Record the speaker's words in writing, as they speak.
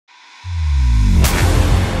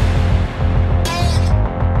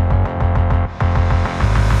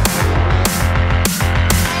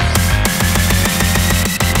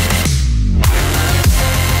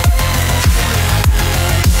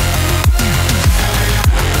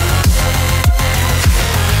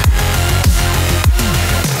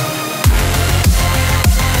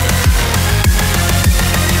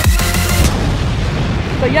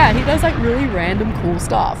he does like really random cool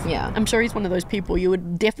stuff. Yeah. I'm sure he's one of those people you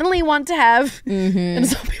would definitely want to have in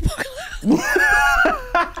some people.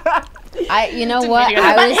 You know what?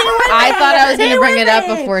 I thought I was gonna bring it up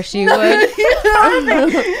before she would.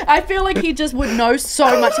 I feel like he just would know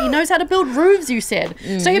so much. He knows how to build roofs, you said.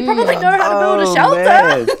 So he'd probably know how to build a shelter.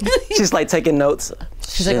 Man. She's like taking notes.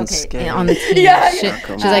 She's like, okay, on the team. Yeah. She's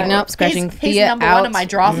like, nope, scratching he's Thea number out. one on my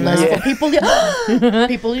draft list for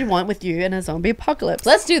people you want with you in a zombie apocalypse.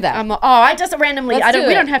 Let's do that. I'm like, I just randomly. Let's do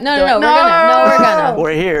we it. don't have no, to do no, it. we're gonna.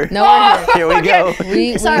 We're here. No, we're here. Here we go. We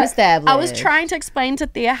established. I was trying to explain to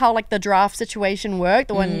Thea how like the draft situation worked,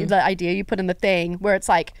 the idea you put in the thing, where it's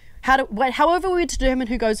like however we determine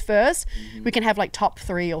who goes first, we can have like top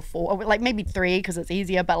 3 or 4, or like maybe 3 because it's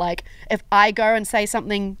easier. But like if I go and say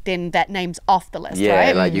something, then that name's off the list,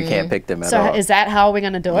 right? Like you can't pick them at all. So is that how we're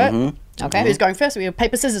gonna do it? Okay. Who's going first? We have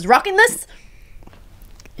paper, scissors, rocking this.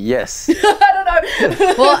 Yes. I don't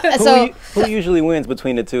know. Well, so who usually wins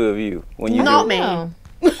between the two of you when you Not do? me. No.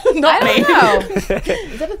 Not me. I don't know. Is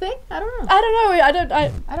that a thing? I don't know. I don't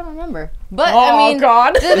know. I don't remember. But Oh, I mean,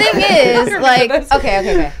 God. the thing is, like,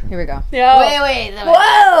 okay, here we go. Yeah. Wait.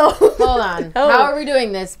 Whoa. Hold on. How are we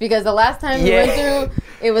doing this? Because the last time we went through,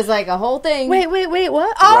 it was like a whole thing. Wait.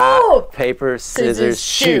 What? Oh. Rock, paper, scissors,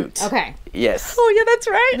 shoot. Okay. Yes. Oh yeah, that's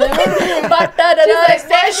right.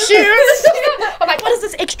 Shoot. I'm like, what is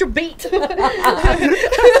this extra beat? Is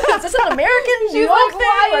this an American New York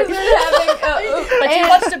thing? But you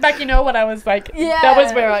watched it back, you know what I was like. Yeah. That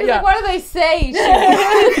was where She's like, what do they say?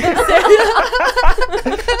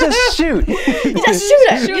 Just shoot. Just shoot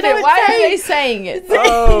it. Shoot it. Why are they saying it?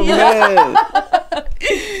 Oh man.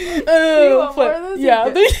 You want more of this?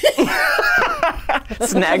 Yeah.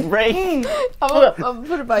 Snack break. I'm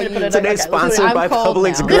put it by you. Today's sponsored I'm by cold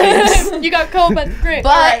Publix now. Grapes. You got cold, but great. But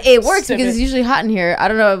Alright, it works sip because it's usually hot in here. I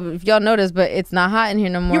don't know if y'all noticed, but it's not hot in here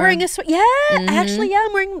no more. You're wearing a sweat. Yeah, actually, yeah.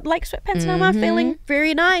 I'm wearing like sweatpants now. I'm feeling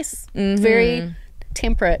very nice, very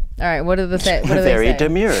temperate. All right, what do they say? What do Very they say?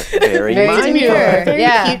 demure. Very Very mindful. demure. Very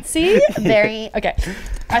Yeah. cutesy. Very okay.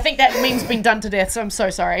 I think that meme's been done to death, so I'm so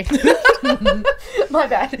sorry. My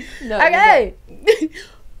bad. No, okay.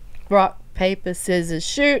 Rock, paper, scissors,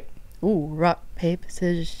 shoot. Ooh, rock, paper,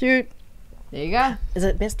 scissors, shoot. There you go. Is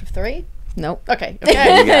it best of 3? Nope. Okay. You got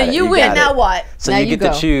it, You you win. got it. Now what? So Now you you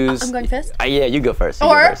get go. to choose. I'm going first. Yeah, you go first. You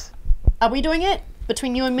Or- go first. Are we doing it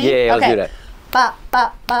between you and me? Yeah, okay. let's do that. Ba,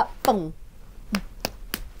 ba, ba, boom.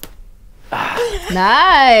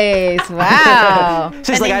 Nice. Wow.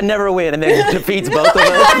 She's like, I never win, and then defeats both of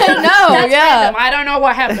us. No, yeah. I don't know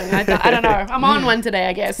what happened. I don't know. I'm on one today,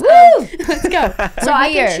 I guess. Woo! Let's go. So I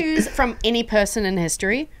here. can choose from any person in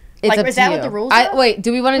history. It's like, up is to that you. what the rules are? Wait,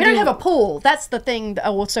 do we want We to don't do? have a pool. That's the thing that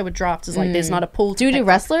also with drafts is like there's not a pool. Do we do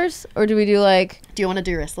wrestlers or do we do like? Do you want to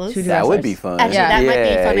do wrestlers? Should we do That would wrestlers? be fun. Actually, that might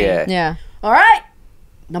be funny. Yeah. Yeah. All right.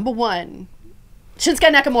 Number 1.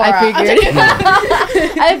 Shinsuke Nakamura. I figured.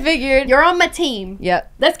 I figured. You're on my team.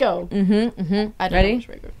 Yep. Let's go. I don't Ready? know which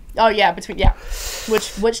way to go. Oh yeah,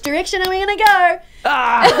 Which direction are we gonna go?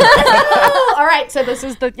 All right. So this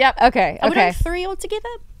is the Okay. Are we doing Okay. 3 altogether?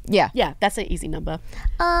 Yeah. Yeah, that's an easy number.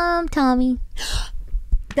 Tommy.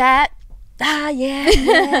 Yeah.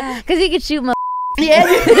 Because he could shoot my. Yeah.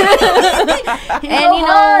 And you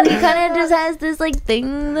know, he kind of just has this like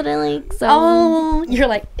thing that I like. So. Oh, you're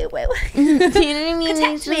like, wait. Do you know what I mean?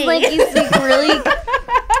 He's just like he's like really,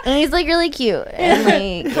 and he's like really cute and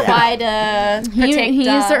like Provider, he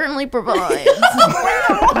certainly provides.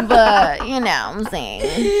 But you know, what I'm saying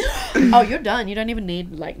Oh, you're done. You don't even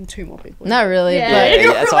need like 2 more people. not really. Yeah.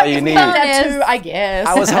 Yeah, that's all you need. That too, I guess.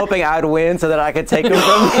 I was hoping I'd win so that I could take him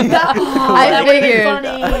from you. I figured.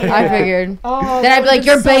 I figured. Oh, Then I'd be like,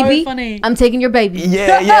 your so baby. funny. I'm taking your baby.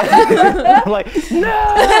 Yeah. I'm like, no.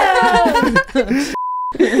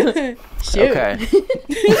 Shoot. Okay.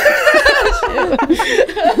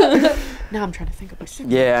 Now I'm trying to think of my super.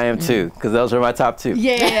 Yeah, I am too, because those are my top 2.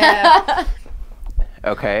 Yeah.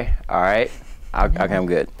 Okay. All right. Okay, I'm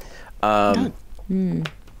good. I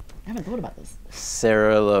haven't thought about this.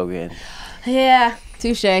 Sarah Logan. Yeah.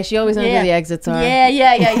 Touche. She always knows where the exits are.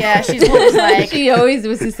 Yeah. She's always like, She always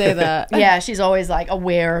was to say that. yeah, she's always like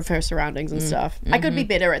aware of her surroundings and stuff. I could be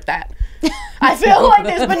better at that. I feel like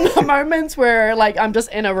there's been moments where like I'm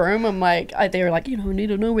just in a room. I'm like, they're like, you know, need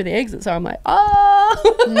to know where the exits are. I'm like,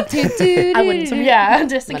 oh, I wouldn't.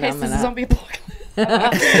 Just in case this is zombie apocalypse.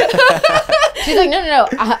 She's like, no.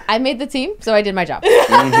 I made the team, so I did my job. So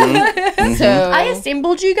I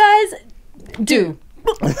assembled you guys. Do.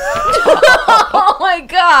 oh my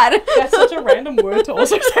God. That's such a random word to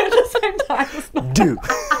also say at the same time. It's not- Do.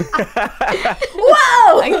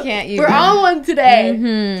 Whoa! I can't use We're it. on one today.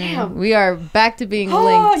 Damn. We are back to being Oh,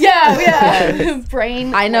 linked. yeah.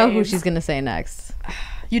 Brain. I know who waves. she's gonna say next.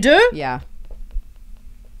 You do? Yeah.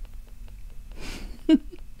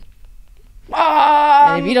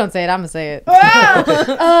 And if you don't say it, I'm gonna say it.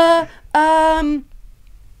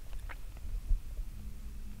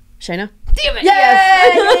 Shayna? Damn it.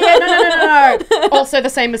 Yeah, no. Also the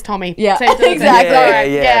same as Tommy. Yeah, Same thing.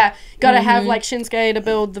 exactly. Yeah. Gotta have like Shinsuke to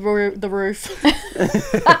build the roof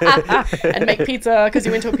and make pizza because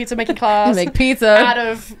you went to a pizza making class. Make pizza out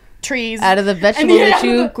of trees, out of the vegetable that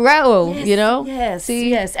you grow. Yes, you know. Yes.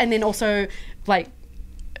 Yes. And then also like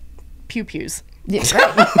pew pews. Yeah,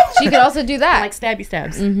 right. She could also do that. Like stabby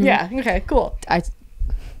stabs. Yeah. Okay. Cool. I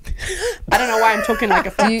don't know why I'm talking like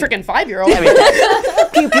a freaking 5-year-old. Pew,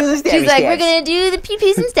 pew, and stabby She's like, we're stabs. gonna do the pee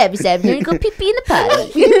pees and stabby stabs. We're gonna go pee pee in the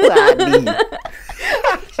potty.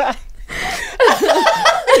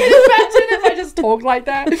 Can you imagine if I just talked like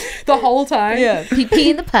that the whole time? Yeah, pee pee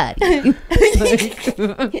in the potty.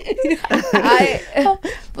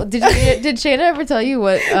 Did Shayna ever tell you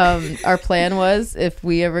what our plan was if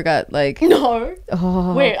we ever got like? No.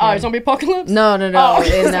 Oh, Wait, zombie apocalypse? no. Oh,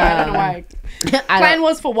 In, I don't know why. Plan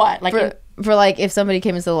was for what? Like for like if somebody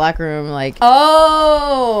came into the locker room, like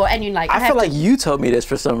and you like. I feel like you told me this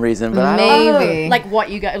for some reason, but I don't. maybe like what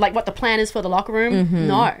you got, like what the plan is for the locker room.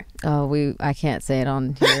 No, I can't say it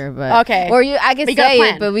on here, but Okay. or I could But you got a say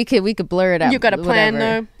plan. it, but we could blur it out. you got a plan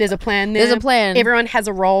whatever. though. There's a plan there. There's a plan. Everyone has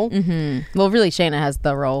a role. Well, really, Shayna has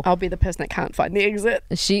the role. I'll be the person that can't find the exit.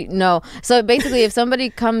 So basically, if somebody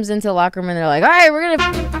comes into the locker room and they're like, "All right, we're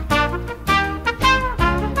gonna."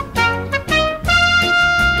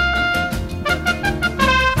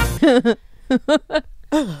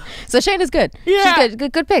 So Shayna's good. Yeah. She's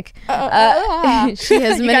good pick. She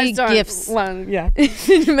has You many guys don't gifts. yeah.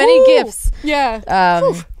 Many Ooh, gifts. Yeah.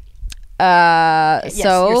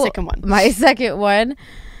 So your second one. my second one.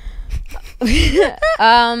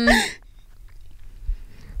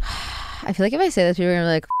 I feel like if I say this, people are gonna be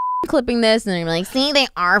like clipping this, and they're gonna be like, "See, they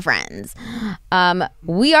are friends."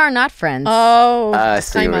 We are not friends. Oh. I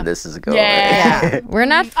see where disclaimer. this is going. Yeah. We're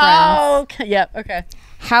not friends. Oh. Okay. Yep. Okay.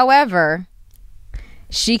 However,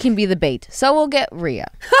 she can be the bait, so we'll get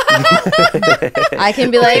Rhea. I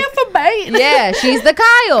can be like, Rhea for bait. yeah, she's the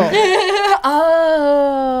Kyle.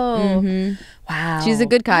 Oh. Wow. She's a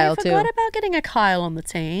good Kyle, I too. forgot about getting a Kyle on the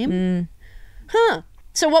team. Huh.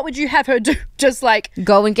 So what would you have her do? Just like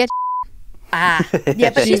Go and get. yeah,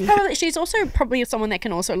 but she's also probably someone that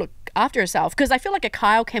can also look after herself because I feel like a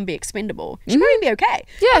Kyle can be expendable. She'd probably be okay.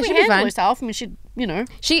 Yeah, probably she'd be handle fine. herself. I mean, she'd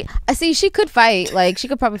She could fight. Like she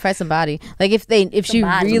could probably fight somebody. Like if she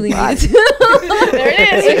Somebody. really needed to. there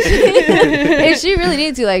it is. If she really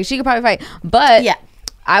needed to, like she could probably fight. But Yeah.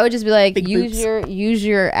 I would just be like, Big use boobs.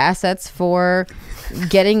 your assets for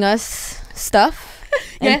getting us stuff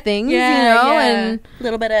and things, and a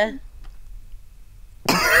little bit of.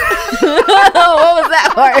 what was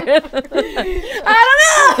that part? I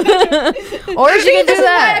don't know. Or she could do I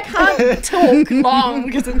that. can't talk long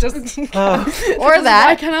because it just. Or I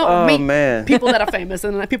that. cannot Oh meet man. people that are famous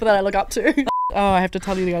and people that I look up to. Oh, I have to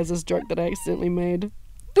tell you guys this joke that I accidentally made.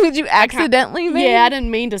 Did you accidentally make? Yeah, I didn't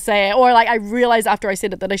mean to say it. Or like I realized after I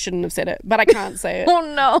said it that I shouldn't have said it. But I can't say it. Oh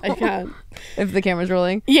no. I can't. If the camera's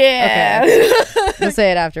rolling. Yeah. We'll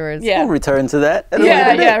say it afterwards. Yeah. We'll return to that. at a Yeah,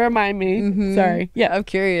 later date. yeah, remind me. Sorry. Yeah. I'm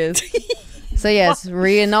curious. So yes,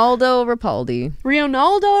 Ronaldo Rapaldi.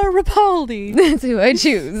 Ronaldo Rapaldi. That's who I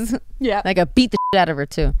choose. Yeah. Like I beat the shit out of her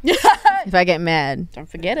too. If I get mad. Don't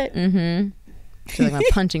forget it. She's like my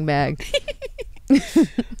punching bag.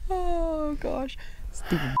 Oh gosh.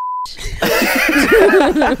 Stupid.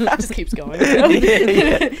 Just keeps going.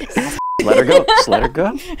 Let her go. Just let her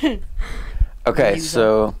go. Okay,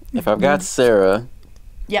 so if I've got Sarah,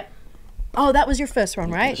 Yep. Oh, that was your first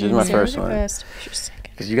one, right? She's my Sarah was first your one. First. She's second.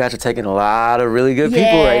 because you guys are taking a lot of really good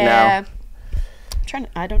people right now. I'm trying to,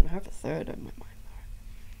 I don't have a third in my mind.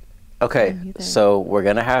 Okay, so we're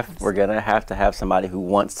gonna have to have somebody who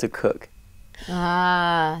wants to cook.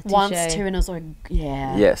 Ah, Wants touche. to and is like,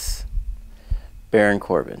 yeah. Yes, Baron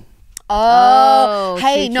Corbin. Oh, Oh,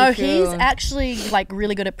 hey, true, no, true, he's true. actually like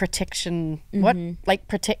really good at protection. What, like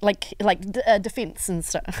protect, like defense and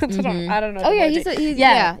stuff. I don't know. Oh the yeah, word. he's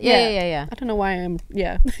yeah. I don't know why I'm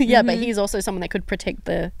yeah but he's also someone that could protect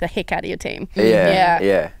the heck out of your team.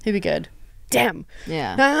 Yeah. He'd be good. Damn.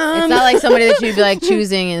 Yeah. It's not like somebody that you'd be like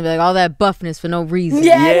choosing and be like all that buffness for no reason.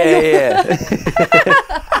 Yeah.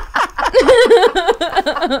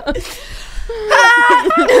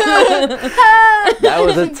 That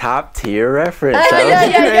was a top tier reference. That was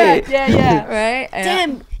great. Yeah. Right?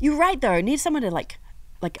 Damn, you're right though. Need someone to like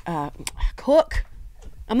cook.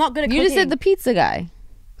 I'm not good at You cooking. just said the pizza guy.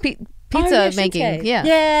 Pizza making. Yeah.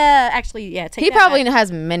 Yeah, actually, yeah. Take He that probably back.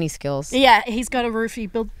 has many skills. Yeah, he's got a roof. He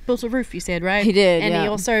built a roof. You said, right? He did, and he yeah.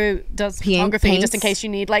 also does photography, just in paints. case you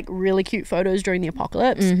need like really cute photos during the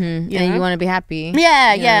apocalypse. Mm-hmm. You And know? you want to be happy. Yeah, You know what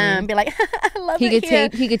I yeah, mean? and be like, I love He it could here.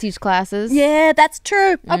 he could teach classes. Yeah, that's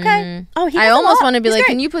true. Okay. Oh, he I does a almost lot. want to be He's like,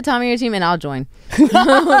 great. can you put Tommy on your team and I'll join?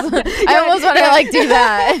 I almost want to like do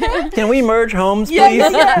that. Can we merge homes, please?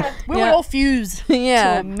 Yeah. We would Yeah. all fuse.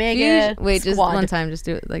 Yeah. To a mega Wait, just squad. one time. Just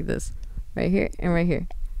do it like this. Right here and right here.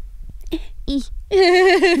 We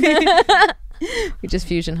just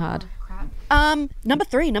fusion hard. Number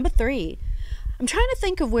three. I'm trying to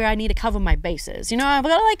think of where I need to cover my bases. You know, I've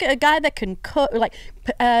got like a guy that can cook, like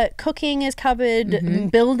cooking is covered,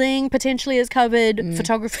 building potentially is covered,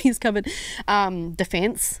 photography is covered,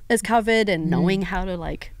 defense is covered, and knowing how to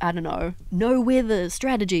like, I don't know where the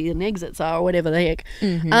strategy and exits are or whatever the heck.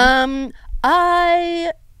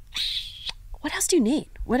 What else do you need?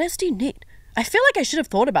 I feel like I should have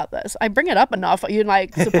thought about this. I bring it up enough. You're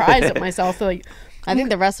like surprised at myself. Like, I think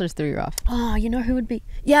the wrestlers threw you off. oh, you know who would be?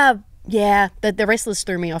 Yeah. The wrestlers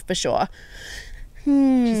threw me off for sure.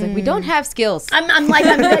 She's like, we don't have skills. I'm like,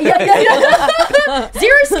 zero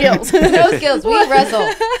skills. No skills. We wrestle.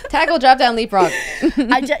 Tackle, drop down, leapfrog.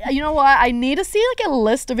 You know what? I need to see like a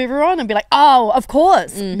list of everyone and be like, oh, of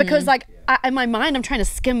course, because like in my mind, I'm trying to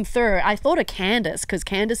skim through. I thought of Candace because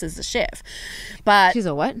Candace is a chef, but She's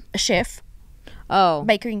a what? a chef, Oh.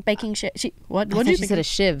 baking chef. What I did thought you she think? said a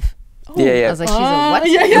shiv. Yeah. I was like, she's a what?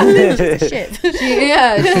 Yeah. She's a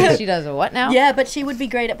chef. She does a what now? Yeah, but she would be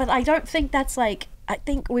great at. But I don't think that's like. I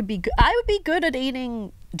think we'd be. I would be good at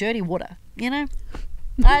eating dirty water. You know.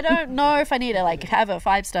 I don't know if I need to like have a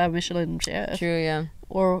 5-star Michelin chef. True, yeah.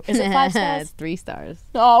 Or is it 5 stars? It's 3 stars.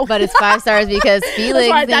 Oh, But it's 5 stars because Felix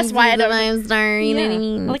that's why I thinks don't- it's a 5-star. You know what I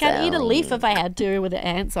mean? Like I'd eat a So- leaf if I had to with the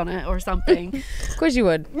ants on it or something. Of course you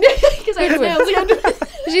would. Because I would.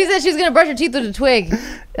 She said she's gonna brush her teeth with a twig.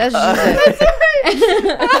 That's what she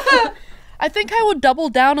said. I think I would double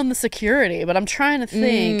down on the security, but I'm trying to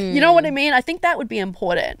think. You know what I mean? I think that would be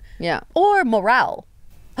important. Yeah. Or morale.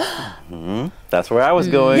 That's where I was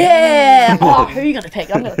going. Yeah. Oh, who are you gonna pick?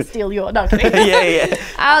 I'm gonna steal your. No, I'm kidding. yeah.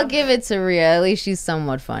 I'll give it to Rhea. At least she's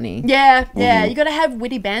somewhat funny. Yeah. You gotta have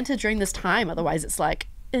witty banter during this time, otherwise it's like,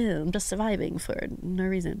 ew, I'm just surviving for no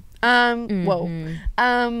reason. Whoa.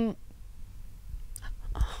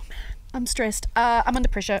 Oh man, I'm stressed. I'm under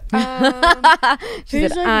pressure. She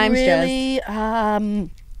Who's said, a I'm really,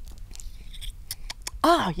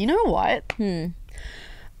 oh, you know what?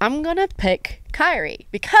 I'm gonna pick Kyrie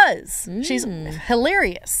because she's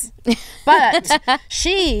hilarious, but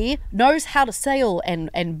she knows how to sail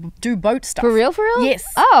and do boat stuff. For real, for real? Yes.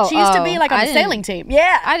 Oh, she used to be like on I the didn't- sailing team.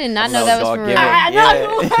 Yeah. I did not know Well, that was dog for give real. it. I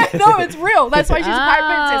know, I know, it's real. That's why she's a pirate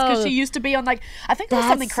princess, because Oh. she used to be on like, I think it was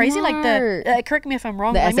That's something crazy like the. smart. Correct me if I'm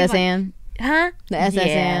wrong. The I mean, like- SSN. Huh? The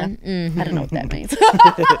SSN. Yeah. I don't know what that means.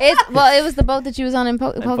 It was the boat that she was on in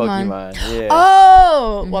Pokemon. Yeah.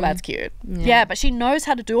 Oh, well, that's cute. Yeah, but she knows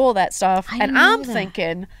how to do all that stuff. And I'm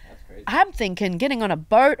thinking getting on a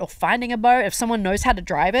boat or finding a boat if someone knows how to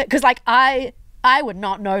drive it. Because like I would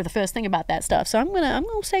not know the first thing about that stuff. So I'm gonna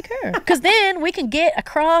take her. Because then we can get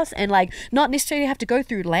across and like not necessarily have to go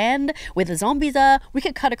through land where the zombies are. We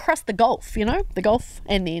could cut across the Gulf, the Gulf,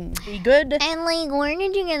 and then be good. And like, where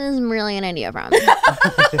did you get this brilliant idea from?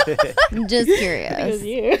 I'm just curious.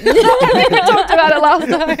 You. We talked about it last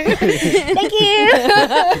time. Thank you.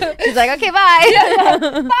 She's like, okay,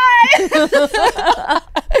 bye. Bye.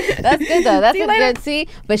 That's good though. That's See you a later. good see.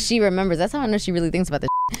 But she remembers. That's how I know she really thinks about this.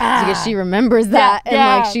 Because she remembers that, and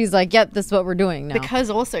yeah. like she's like, "Yep, this is what we're doing now." Because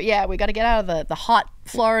also, yeah, we got to get out of the hot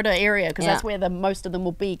Florida area because Yeah. that's where the most of them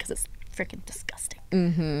will be because it's freaking disgusting.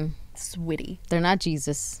 Mm-hmm. Sweaty. They're not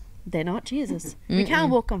Jesus. They're not Jesus. We can't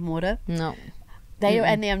walk on water. No. They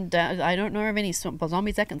and them. I don't know of any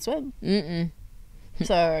zombies that can swim.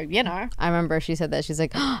 So I remember she said that. She's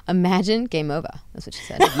like, "Imagine game over." That's what she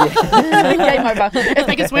said. game over. If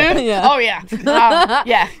they can swim, Yeah. oh yeah,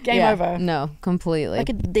 game Yeah. over. No, completely.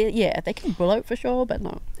 They can bloat for sure, but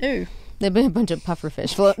no. Ew. There've been a bunch of puffer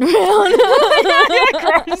fish floating around.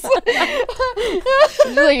 Gross.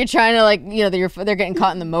 It's like you're trying to like, they're getting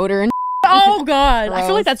caught in the motor and. Oh god, I feel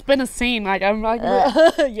Gross. like that's been a scene. Like I'm like,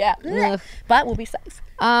 yeah, Ugh. but we'll be safe.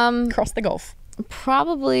 Cross the Gulf.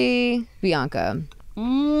 Probably Bianca,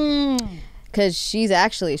 because she's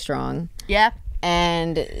actually strong. Yeah.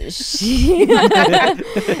 and she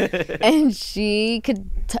and she could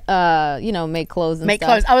make clothes and Make stuff.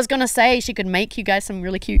 clothes. I was gonna say she could make you guys some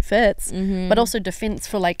really cute fits, but also defense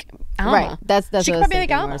for like armor. Right. That's she what could I was probably make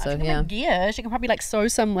thinking armor. more so, She could yeah. make gear. She can probably like sew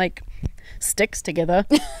some like sticks together.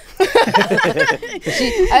 I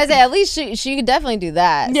would say at least she could definitely do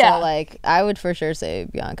that. Yeah. So like I would for sure say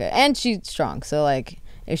Bianca, and she's strong. So like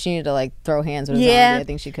if she needed to like throw hands with a zombie, I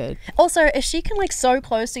think she could. Also, if she can like sew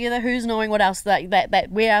clothes together, who's knowing what else that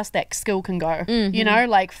where else that skill can go? You know,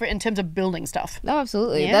 like in terms of building stuff. Oh,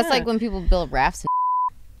 absolutely. Yeah. That's like when people build rafts.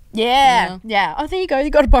 Yeah, yeah. Oh, there you go. You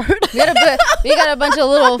got a boat. We got a bunch of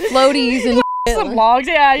little floaties and Some logs.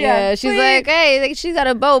 Yeah. yeah. She's like, hey, like, she's got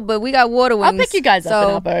a boat, but we got water wings. I'll pick you guys up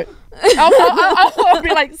in our boat. I'll be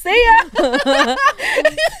like, see ya.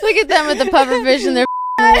 Look at them with the pufferfish and their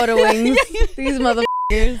water wings. These motherfuckers.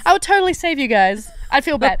 I would totally save you guys. I'd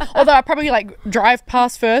feel bad. Although I'd probably like drive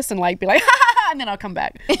past first and like be like, ha ha ha, and then I'll come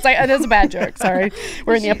back. It's like, that's a bad joke. Sorry.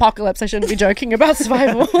 We're in the apocalypse. I shouldn't be joking about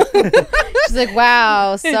survival. She's like,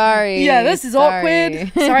 wow, sorry. Yeah, this is sorry.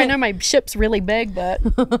 awkward. Sorry, I know my ship's really big, but.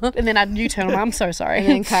 And then I'd U-turn. I'm so sorry. And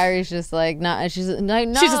then Kyrie's just like, not. She's like,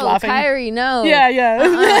 no, She's just laughing. Kyrie, no. Yeah.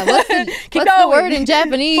 What's the word in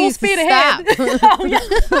Japanese? Full speed Stop. ahead. Oh,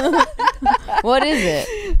 yeah. What is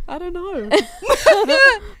it? I don't know.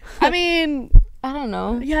 I mean, I don't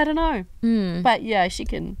know. yeah, I don't know. But yeah, she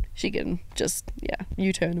can just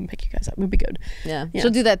U-turn and pick you guys up. It'd be good. Yeah. Yeah.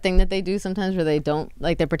 She'll do that thing that they do sometimes where they don't,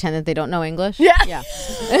 like, they pretend that they don't know English. Yeah. Yeah.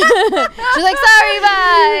 She's like, sorry,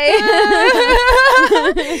 bye.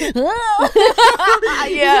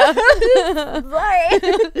 Yeah.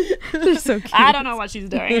 They're so cute. I don't know what she's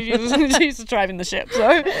doing. She's driving the ship,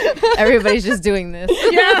 so. Everybody's just doing this.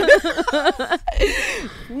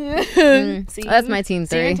 Yeah. See, That's my team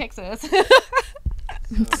see you in three. Texas.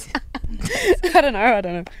 I don't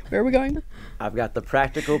know. Where are we going? I've got the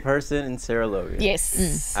practical person in Sarah Logan.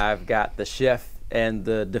 Yes. I've got the chef and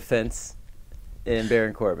the defense in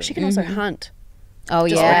Baron Corbin. She can also hunt. Oh,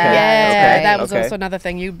 Just- yeah. Yeah, Okay, that was okay. also another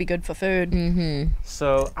thing. You'd be good for food.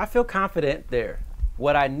 So I feel confident there.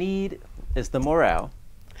 What I need is the morale,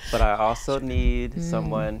 but I also need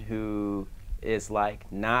someone who is like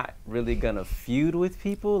not really gonna feud with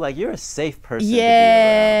people. Like you're a safe person to be around.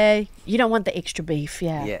 Yeah. You don't want the extra beef.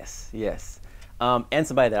 Yeah. Yes. And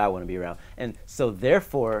somebody that I want to be around. And so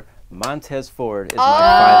therefore, Montez Ford is my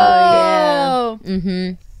final pick.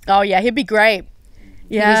 Oh. Oh yeah, he'd be great.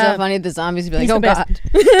 It'd be Yeah. so funny if the zombies would be like, He's oh, the best. God.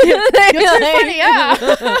 You're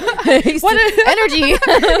too funny. Yeah. Energy.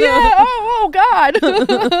 Yeah. Oh God.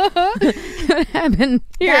 What happened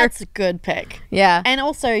here? That's a good pick. Yeah. And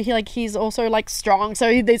also, he's also like strong.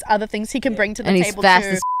 So there's other things he can bring to the And he's table fast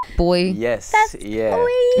too. as boy. Yes. Yeah. Boy.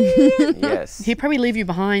 Yes. He'd probably leave you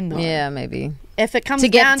behind though. Yeah, maybe. If it comes To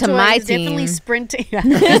get down to to my it, he's definitely team. sprinting.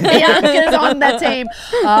 Bianca's on that team.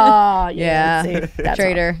 Oh, Yeah. See, that's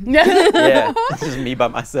Traitor. awesome. Yeah. This is me by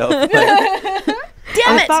myself. Like,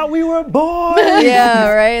 Damn I it. thought we were boys. Yeah,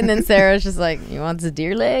 right? And then Sarah's just like, you want the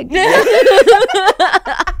deer leg?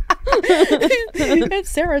 It's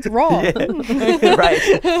Sarah. It's raw. Right.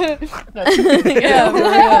 Yeah,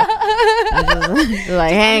 for real. Just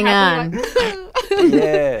like, hang on.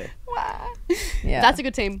 Yeah. Yeah. That's a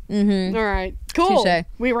good team. All right. Cool. Touche.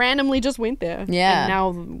 We randomly just went there. Yeah. And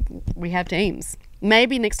now we have teams.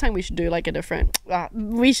 Maybe next time we should do like a different.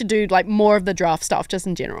 We should do like more of the draft stuff just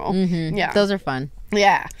in general. Yeah. Those are fun.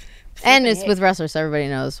 Yeah. And it's with wrestlers, so everybody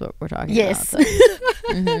knows what we're talking Yes. about.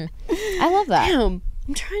 So. I love that. Damn.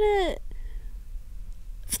 I'm trying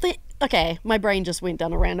to. Okay, my brain just went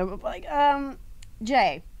down a random. Like,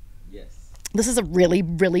 Jay. Yes. This is a really,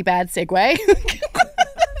 really bad segue.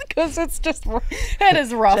 Because it's just, it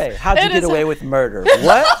is rough. Jay, how'd you It get is- away with murder?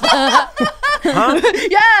 What? Huh?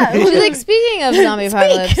 Yeah. She's like, speaking of zombie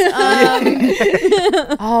apocalypse,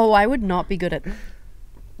 Oh, I would not be good at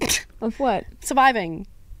of what? surviving.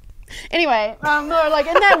 Anyway, no, like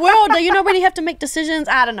in that world, you know, when you have to make decisions.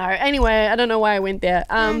 I don't know. Anyway, I don't know why I went there.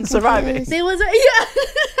 Surviving. There was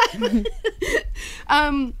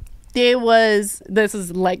there was. This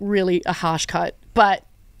is like really a harsh cut, but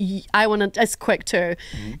I want to. It's quick too,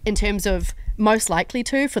 in terms of most likely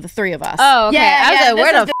to for the three of us. Oh, okay. I was like,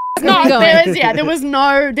 where the f*** No, are we going? there was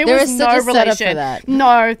no was no such a setup relation. for that.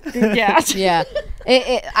 No, yeah. Yeah.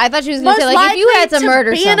 I thought she was going Most to say, like, if you had to likely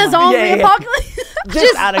murder be in a someone, zombie Yeah. apocalypse.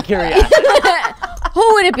 Just out of curiosity.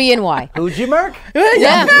 who would it be and why? Who'd you murk?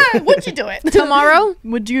 Yeah. Would you do it Tomorrow?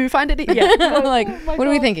 Would you find it? Yeah. Like, what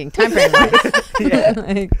are we thinking? Time frame. Yeah.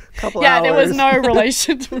 Like, Couple Yeah, hours. there was no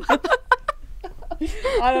relation.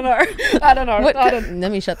 I don't know. what, I don't.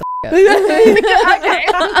 let me shut the Okay.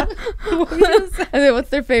 And then what's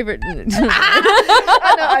their favorite?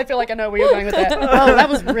 I feel like I know where you're going with that. Oh, that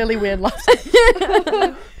was really weird last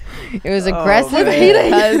time. It was aggressive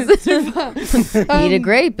man. because eat a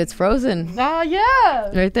grape. It's frozen Oh,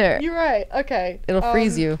 yeah. right there. You're right. Okay. It'll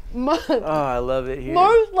freeze you. Oh, I love it here.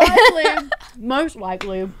 Most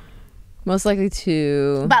likely. Most likely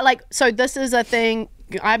to. But like, so this is a thing.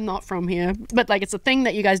 I'm not from here, but like, it's a thing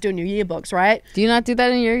that you guys do in your yearbooks, right? Do you not do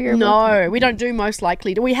that in your yearbook? No, we don't do most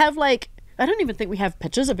likely. Do we have like? I don't even think we have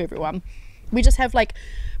pictures of everyone. We just have like,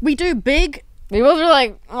 we do big. We both were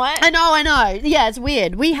like, what? I know. Yeah, it's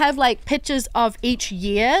weird. We have like pictures of each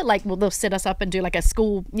year. Like, well, they'll set us up and do like a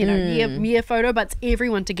school, year photo, but it's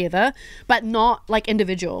everyone together, but not like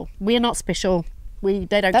individual. We're not special. They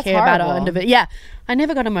don't That's care about our horrible. individual. Yeah, I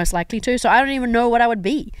never got a most likely to, so I don't even know what I would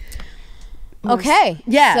be. Okay.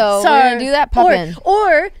 Yeah. So we're going to do that, pop in.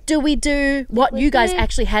 Or do we do what you guys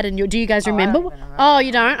actually had in your... Do you guys remember? don't even remember. Oh,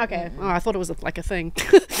 you don't? Okay. Oh, I thought it was like a thing.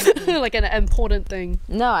 Like an important thing.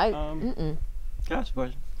 No, I. Gosh,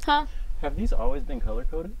 question. Huh? Have these always been color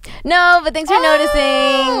coded? No, but thanks for noticing.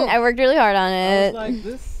 I worked really hard on I it. was like,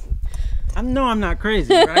 this. I know I'm not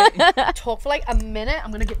crazy, right? Talk for like a minute.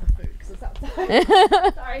 I'm going to get the food because it's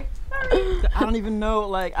outside. Sorry. I don't even know.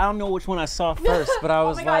 Like, I don't know which one I saw first, but I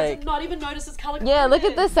was Oh my God, I like, did not even notice this color. Yeah, look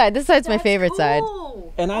at this side. This side's my favorite side.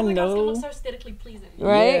 and I Oh my God, it's know. gonna look so aesthetically pleasing.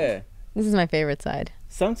 Right? Yeah. This is my favorite side.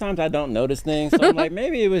 Sometimes I don't notice things, so I'm like,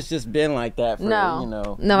 maybe it was just been like that for, No. you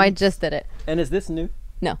know. No, I just did it. And is this new?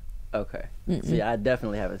 No. Okay. See, I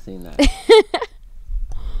definitely haven't seen that.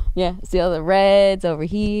 Yeah, see all the reds over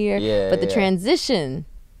here. Yeah, But the yeah. transition.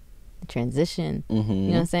 Mm-hmm. You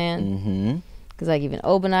know what I'm saying? Mm-hmm. Because like even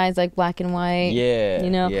open eyes like black and white. Yeah. You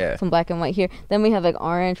know? Yeah. Some black and white here. Then we have like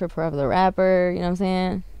orange for Forever the Rapper. You know what I'm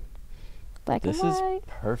saying? Black This and is white.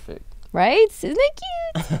 perfect. Right? Isn't it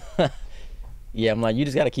cute? Yeah, I'm like, you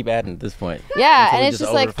just got to keep adding at this point. Yeah, Until and it it's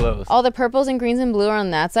just just like overflows. all the purples and greens and blue are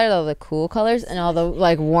on that side, all the cool colors, and all the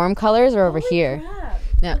like warm colors are over here. Crap.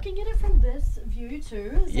 Yeah. Looking at it from this view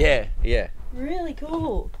too is Yeah, yeah. really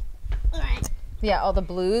cool. All right. Yeah, all the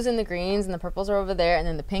blues and the greens and the purples are over there, and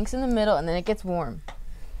then the pinks in the middle, and then it gets warm.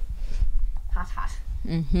 Hot.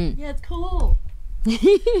 Mm-hmm. Yeah, it's cool.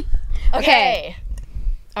 Okay.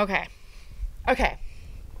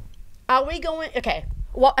 Are we going? Okay.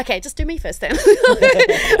 What? Okay, just do me first then.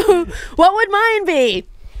 What would mine be?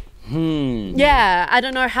 Yeah, I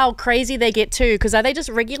don't know how crazy they get too. Because are they just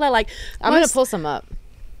regular? Like I'm gonna pull some up.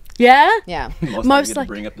 Yeah. Yeah. Most like-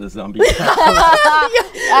 bring up the zombie. Actually,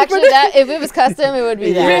 that if it was custom, it would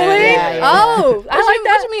be that. Really? Yeah, yeah. Oh, I like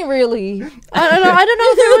that. What do you mean, really? I don't know.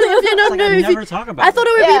 If you don't Like, know. I If you, never talk about I thought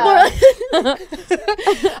it. it would be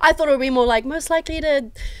more. I thought it would be more like most likely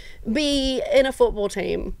to be in a football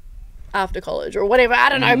team after college or whatever. I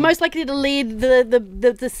don't know. Most likely to lead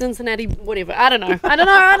the Cincinnati whatever. I don't know.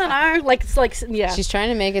 Like it's like yeah. She's trying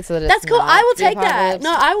to make it so that it's That's cool. not I will the take that. apocalypse.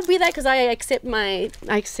 No, I will be that because I accept my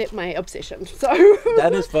obsession. So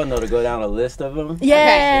That is fun though to go down a list of them.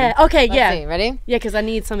 yeah. Okay. Let's Yeah. see, ready? Yeah. Because I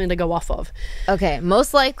need something to go off of. Okay,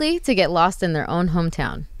 most likely to get lost in their own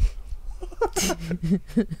hometown.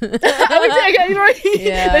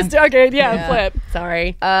 Yeah. Let's do okay. Yeah. Yeah. Flip.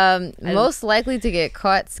 Sorry. Most likely to get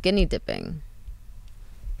caught skinny dipping.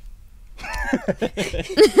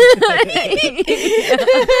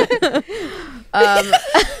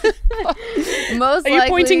 Most Are you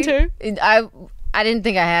pointing to? I didn't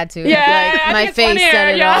think I had to. Yeah, Like, I my think it's face funnier, said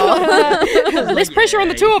it yeah. all. Less pressure on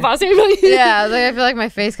the two of us. Yeah, I was like, I feel like my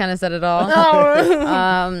face kind of said it all.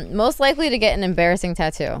 Oh. Most likely to get an embarrassing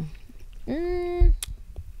tattoo.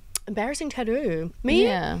 Embarrassing tattoo. Me?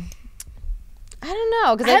 Yeah. I don't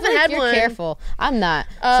know, because I I haven't feel like had you're one. careful. I'm not.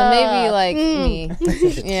 So maybe like me.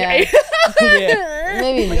 Yeah. Yeah.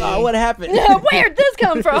 Maybe me. Oh, what happened? Where'd this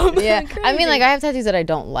come from? Yeah. I mean, Crazy. like I have tattoos that I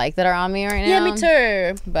don't like that are on me right now. Yeah, me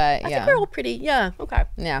too. But I yeah. think we're all pretty. Yeah. Okay.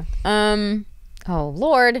 Yeah. Oh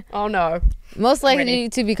Lord. Oh no. Most likely Ready.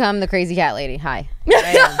 to become the crazy cat lady. Hi.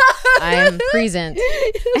 I'm present.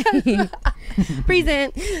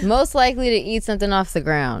 Present. Most likely to eat something off the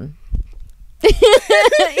ground.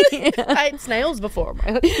 I ate snails before.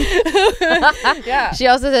 Yeah. She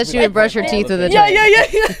also said she would brush her teeth with a Yeah.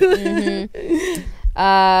 tray.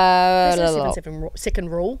 Second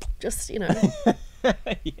rule. Just as long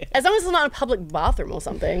as it's not in a public bathroom or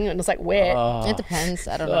something, and it's like wet. It depends.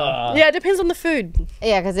 I don't know. Yeah, it depends on the food.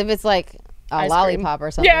 Yeah, because if it's like a Ice lollipop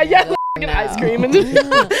or something. Yeah. like, Like an no. ice cream. And no,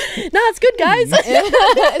 it's good, guys.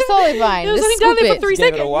 It's totally fine. It was Just only down scoop there for it. 3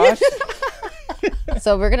 Give it a seconds. wash.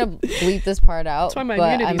 So we're gonna bleep this part out. That's why my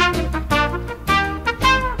but immunity.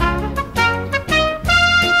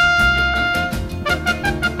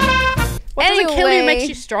 What doesn't kill you makes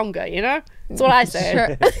you stronger, you know? That's what I say.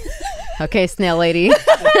 Sure. Okay, snail lady.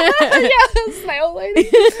 Yeah, snail lady.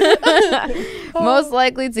 Most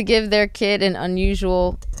likely to give their kid an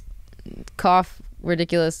unusual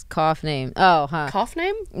ridiculous cough name. Oh, huh. Cough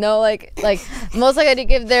name? No, like most likely to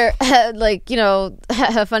give their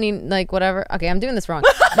a funny whatever. Okay, I'm doing this wrong.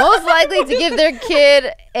 Most likely to give their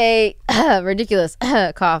kid a ridiculous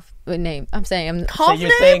cough name. I'm saying cough So you're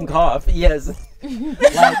name? saying cough? Yes.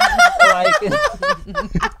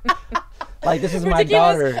 Like this is my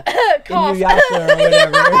daughter, Cough. Inuyasha or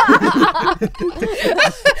whatever.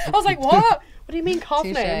 I was like, what? What do you mean cough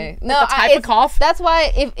Touché. name? No, Like the type of cough? That's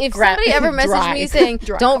why if somebody ever messaged me saying,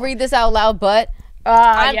 "Don't read this out loud," but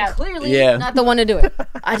I'm clearly not the one to do it.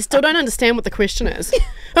 I still don't understand what the question is.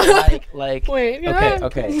 Like Wait,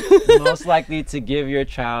 okay. Most likely to give your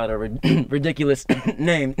child a ridiculous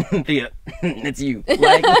name, Thea. It's you.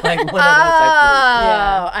 Like one of those type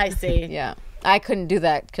Oh, I see. Yeah. I couldn't do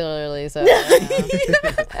that clearly, so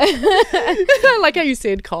I like how you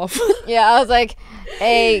said cough. yeah, I was like,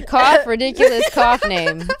 a ridiculous cough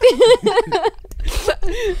name.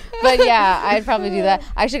 But yeah, I'd probably do that.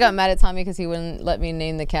 I actually got mad at Tommy because he wouldn't let me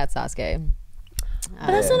name the cat Sasuke. But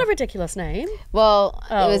that's not a ridiculous name. Well,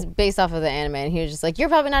 it was based off of the anime, and he was just like, "You're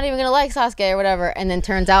probably not even gonna like Sasuke or whatever," and then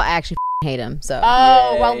turns out I actually hate him. So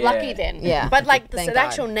Lucky then. Yeah. But like the Thank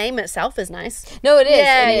actual God. name itself is nice. no, it is.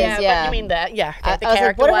 Yeah, it is. Yeah. But you mean that? Yeah. Okay, the I was like,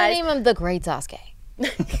 character what if I wise. name him the Great Sasuke?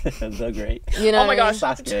 So great. You know? Oh my what I mean? gosh,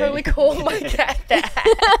 that's Sasuke. totally cool. My cat that.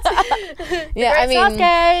 Yeah, I mean,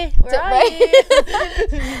 Sasuke, where are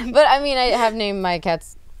you? but I mean, I have named my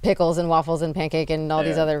cats Pickles and Waffles and Pancake and all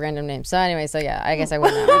these Yeah. other random names. So anyway, yeah, I guess I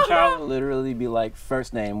went that Your one. child would literally be like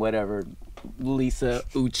first name, whatever, Lisa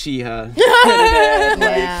Uchiha.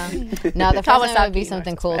 Yeah. No, the first name would be Kawasaki,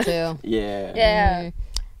 something cool too. Yeah. Yeah.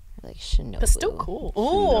 Like Shinobu. But still cool.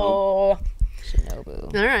 Ooh.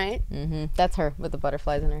 Shinobu. All right. That's her with the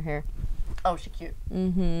butterflies in her hair. Oh, she's cute.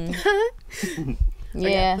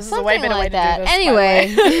 Yeah, this is a way something better way like to do that. this, by the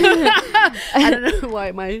Anyway, I don't know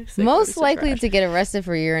why my segment most is so likely rushed. to get arrested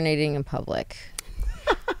for urinating in public.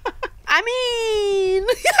 I mean,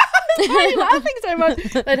 why are you laughing so much?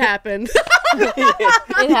 It happened.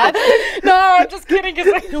 It happened. No, I'm just kidding.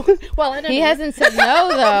 Well, I don't He know. hasn't said no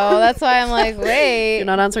though. That's why I'm like, wait. You're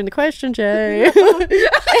not answering the question, Jay.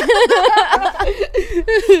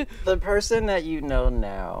 The person that you know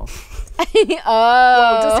now,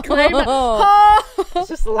 Oh, Disclaimer. it's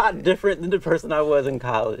just a lot different than the person I was in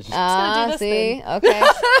college. Ah, this see, then. okay.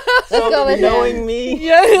 Let's go with knowing him. me,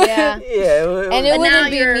 Yeah, yeah, and it But now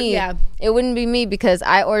wouldn't be you're- me. yeah. It wouldn't be me because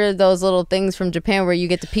I ordered those little things from Japan where you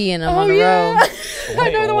get to pee in them on the yeah. road.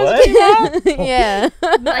 I know the ones what? you about. Yeah,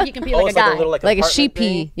 Like you can pee Oh, like a it's like guy. a little like a apartment sheep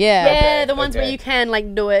thing? pee. Yeah, Yeah, the ones where okay. you can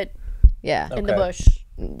like do it yeah. in the Okay. bush.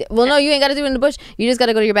 Well, no, you ain't got to do it in the bush. You just got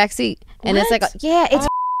to go to your back seat, and it's like, What? it's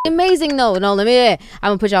amazing. No, let me. I'm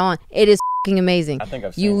gonna put y'all on. It is amazing. I think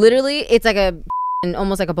I've You seen literally, it's like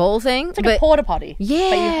almost like a bowl thing, It's like but a porta potty. yeah,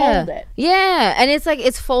 But you hold it. Yeah, and it's like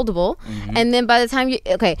it's foldable, and then by the time you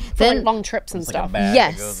For then like long trips and stuff.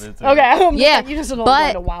 Yes. Okay. I'm just Yeah, like, you just don't but-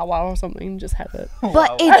 go to Wow Wow or something and just have it.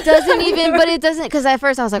 But it doesn't even, because at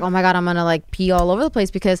first I was like, oh my God, I'm going to like pee all over the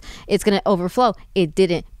place because it's going to overflow. It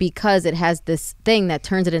didn't because it has this thing that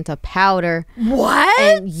turns it into powder. What?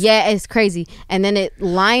 And yeah, it's crazy. And then it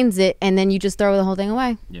lines it and then you just throw the whole thing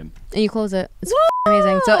away Yeah. and you close it. It's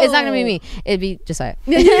amazing. So it's not going to be me. It'd be Josiah.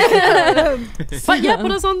 But yeah,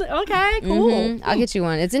 put us on the. Okay, cool. I'll get you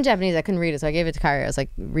one. It's in Japanese. I couldn't read it. So I gave it to Kyrie. I was like,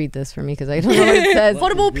 read this for me because I don't know what it says.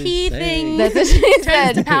 Portable pee thing. That's what she turns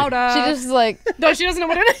said. to powder. She just like, No, she doesn't know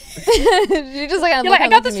what it is. she just like, You're like, I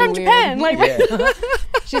got this from Japan. Like,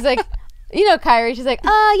 She's like, you know, Kyrie. She's like,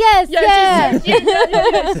 oh yes, yeah,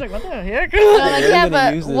 yeah. She's like, what the heck? And I'm like, What are yeah, you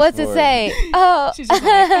gonna use but this what's it for? say? Oh, She's just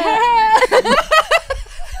like,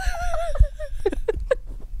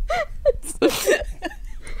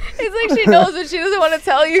 it's like she knows, but she doesn't want to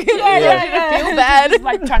tell you. yeah. Feel bad. She's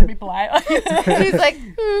like trying to be polite. She's like,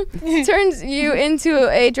 turns you into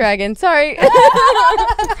a dragon. Sorry.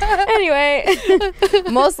 Anyway,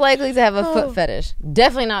 most likely to have a foot fetish.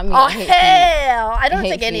 Definitely not me. Oh I hate feet. hell! I don't hate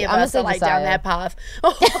think any feet. of I'ma us say are like down Josiah. that path.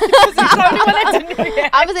 Because he's the only one that didn't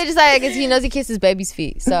react. I'm gonna say Josiah because he knows he kisses baby's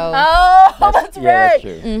feet. So Oh, that's Yeah, right. that's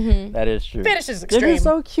true. Mm-hmm. That is true. Fetish is They're extreme. just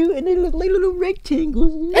so cute and they look like little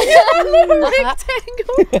rectangles.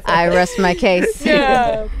 Rectangle. I rest my case.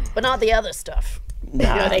 Yeah, but not the other stuff.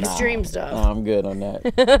 Nah, the extreme stuff. Nah, I'm good on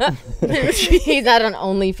that. He's not on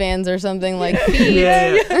OnlyFans or something like feet.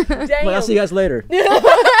 Yeah. Damn. Well, I'll see you guys later. Look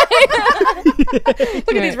at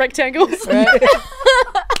these rectangles. Right?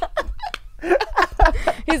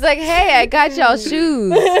 He's like, hey, I got y'all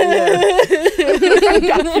shoes.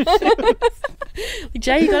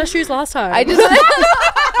 Jay, you got our shoes last time. I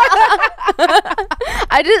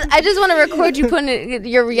just want to record you putting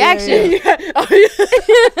your reaction. All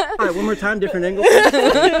right, one more time, different angle.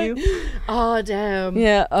 Thank you. Oh, damn.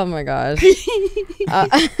 Yeah. Oh my gosh.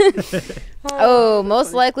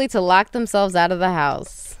 Most likely to lock themselves out of the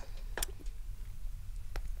house.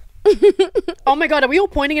 Oh my god, are we all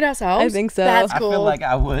pointing at ourselves? I think so. That's I cool. feel like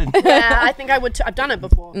I would. Yeah, I think I would too. I've done it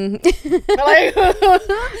before. Like,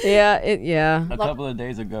 Yeah. A couple of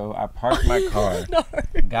days ago, I parked my car,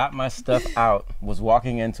 got my stuff out, was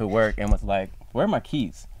walking into work, and was like, "Where are my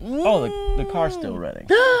keys? Oh, the car's still running."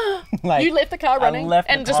 Like, you left the car running I left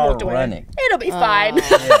and the just car walked away. running. It'll be fine. Yeah,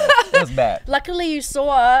 it was bad. Luckily, you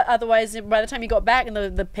saw. Otherwise, by the time you got back, and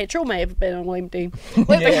the petrol may have been all empty.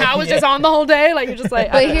 Like the car was just on the whole day. Like you're just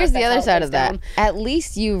like. But here's the other side of that. At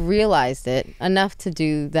least you realized it enough to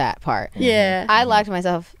do that part. Yeah. I locked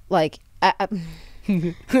myself. Like I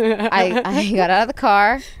got out of the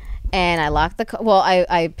car. And I locked the car. Well,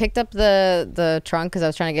 I picked up the trunk because I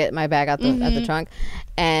was trying to get my bag out at the trunk,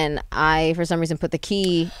 and I for some reason put the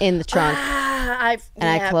key in the trunk, I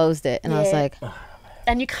closed it, and I was like,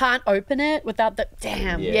 and you can't open it without the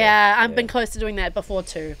damn. I've been close to doing that before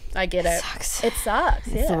too. I get it. Sucks. It sucks.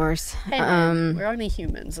 It's the worst. Hey, man, we're only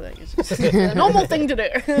humans. It's just a normal thing to do.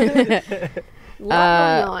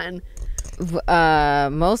 Lot going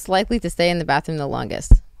on. Most likely to stay in the bathroom the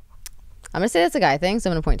longest. I'm gonna say that's a guy thing, so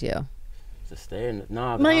I'm gonna point to you. To stay in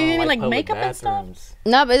no, No, you mean like public makeup and stuff? bathrooms.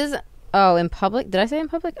 No, but it isn't. Oh, in public? Did I say in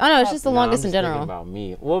public? Oh no, it's just the longest in general. About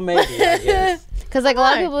me, well, maybe I guess. Because like a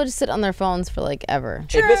lot of people just sit on their phones for like ever.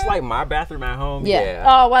 If it's like my bathroom at home, Yeah.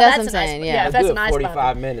 Oh well, That's that's, what I'm a saying, nice. yeah. That's a I'll do it nice. 45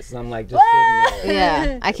 bathroom. minutes, and I'm like just sitting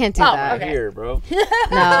there. Yeah, I can't do Oh, that. okay. Here, bro. No,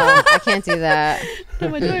 I can't do that. What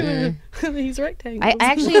am I doing with these rectangles? I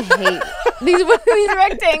actually hate these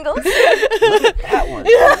rectangles. That one.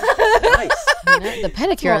 Nice. The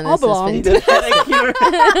pedicure on this oblong. is The fantastic.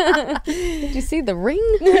 pedicure. Did you see the ring?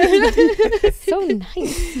 It's so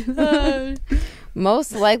nice.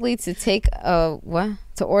 Most likely to take a what?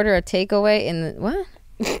 To order a takeaway in the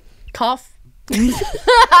what? Cough.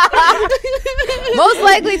 Most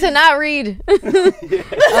likely to not read.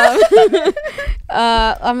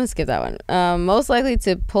 I'm gonna skip that one. Most likely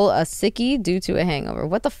to pull a sickie due to a hangover.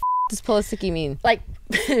 What the does pull a sickie mean? Like,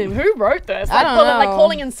 who wrote this? I don't know. Like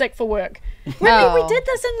calling in sick for work. Remember we Oh. did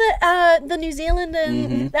this in the New Zealand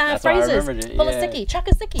and That's why I phrases. remembered it, Pull a yeah. sickie, chuck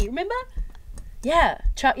a sickie. Remember? Yeah,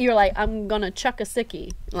 chuck. You're like, I'm gonna chuck a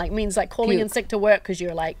sickie. Like means like calling in Puke. sick to work because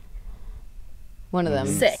you're like One of them.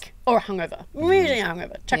 sick or hungover. Really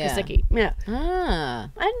hungover. Chuck Yeah. a sickie. Yeah. Ah,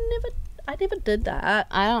 I never did that.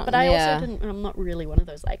 I don't. But I yeah. also didn't. I'm not really one of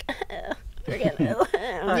those like. Forget it.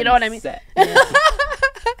 You know what I mean?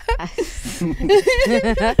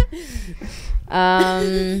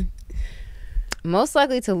 Most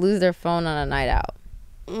likely to lose their phone on a night out.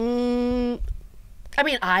 I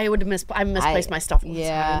mean, I misplace my stuff all the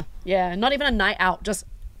yeah. time. Yeah, not even a night out, just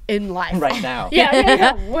in life. Right now.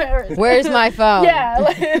 Yeah. Where's my phone? Yeah.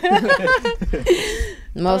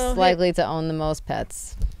 Most likely to own the most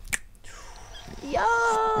pets.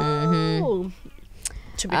 Yo.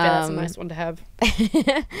 To be fair, that's a nice one to have.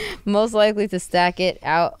 Most likely to stack it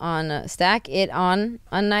on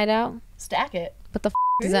a night out. Stack it. What the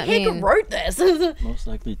does Who that the heck mean? wrote this? Most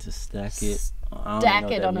likely to stack it.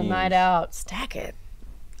 Stack it on a night out. Stack it.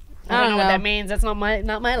 I don't know what that means. That's not my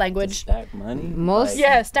language. Stack money. Most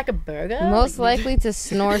Yeah, stack a burger. Most likely to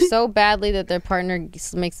snore so badly that their partner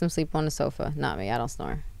makes them sleep on the sofa. Not me. I don't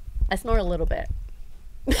snore. I snore a little bit.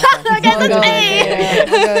 I'll go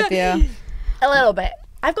with you. A little bit.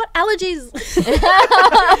 I've got allergies.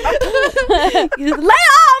 Lay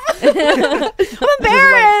off! I'm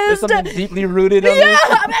embarrassed. There's something deeply rooted on Yeah, this.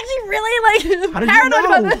 I'm actually really like How did paranoid you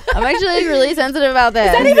about know? that. I'm actually really sensitive about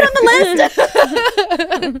that. Not even on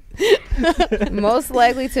the list. Most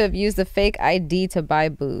likely to have used a fake ID to buy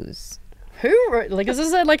booze. Who wrote? Like, is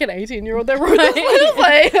this like an 18-year-old that wrote this?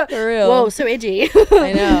 Like, For real. whoa, so edgy.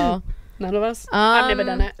 I know. None of us. I've never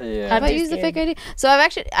done it. Yeah. I'm Have I too used a scared. fake ID? So I've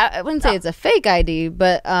actually, I wouldn't say it's a fake ID,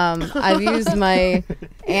 but I've used my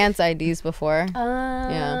aunt's IDs before.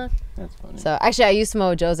 Yeah. That's funny. So actually, I used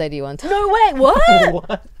Samoa Joe's ID one time. No way. What?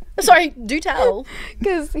 What? Sorry, do tell.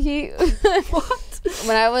 Because when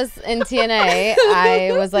I was in TNA,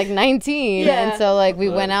 I was like 19. Yeah. And so like we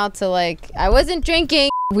went out to I wasn't drinking.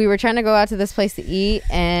 We were trying to go out to this place to eat,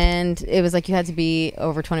 and it was like you had to be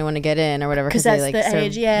over 21 to get in or whatever. Because they, that's the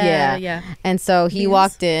age. Yeah. And so he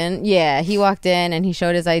walked in. Yeah, he walked in and he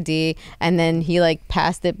showed his ID, and then he like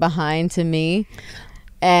passed it behind to me.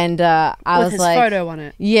 And I With was his like, photo on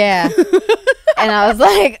it. yeah. And I was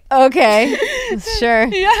like, okay, sure.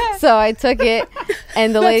 Yeah. So I took it,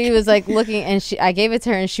 and the lady was like looking, and I gave it to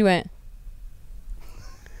her, and she went.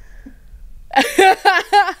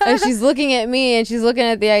 And she's looking at me, and she's looking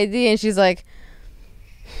at the ID, and she's like,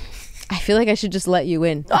 I feel like I should just let you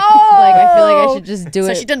in. Oh, Like, I feel like I should just do it.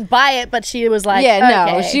 So she didn't buy it, but she was like, yeah,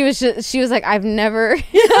 no, okay. she was like, I've never.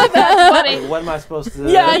 That's funny. What am I supposed to?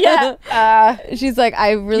 Yeah. She's like,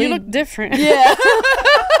 I really. You look different. Yeah.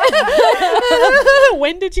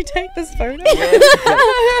 When did you take this photo?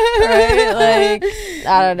 Right? Like,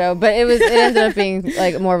 I don't know, but it ended up being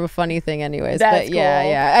like more of a funny thing, anyways. That's but yeah,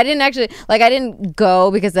 cool. yeah. I didn't actually I didn't go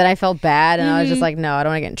because then I felt bad, and I was just like, no, I don't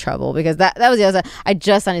want to get in trouble because that was the other side. I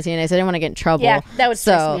just signed a TNA, so I didn't want to get in trouble. Yeah, that would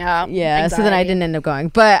stress me out. Yeah, so then I Anxiety. didn't end up going,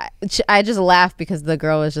 but I just laughed because the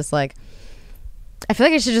girl was just like, I feel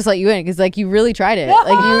like I should just let you in because like you really tried it.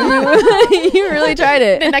 Like you really tried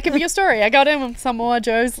it. Then that could be your story. I got in with Samoa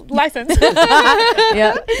Joe's license.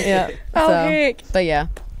 Yeah. Oh, So, heck. but yeah.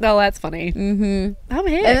 Oh, that's funny. Mm-hmm. Oh,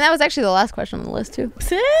 heck. And that was actually the last question on the list too.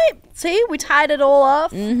 See, we tied it all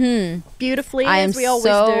off Mm-hmm. beautifully, I am as we always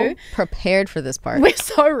so do. prepared for this part. We're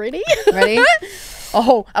so ready. Ready?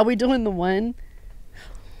 Oh, are we doing the one?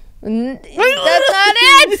 That's not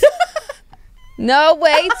it. No,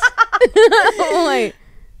 wait. Wait.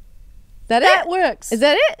 That That it? works. Is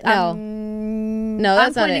that it? No. No,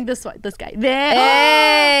 that's I'm not pointing it. this way. This guy. There.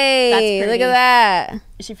 Hey, That's look pretty. at that.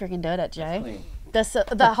 She freaking did it, Jay. Clean.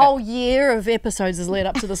 The whole year of episodes has led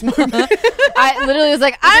up to this moment. I literally was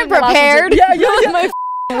like, I'm the last one's prepared. like, yeah.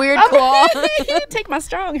 My weird claw. Take my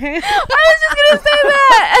strong hand. I was just gonna say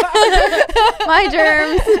that. My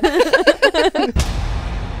germs.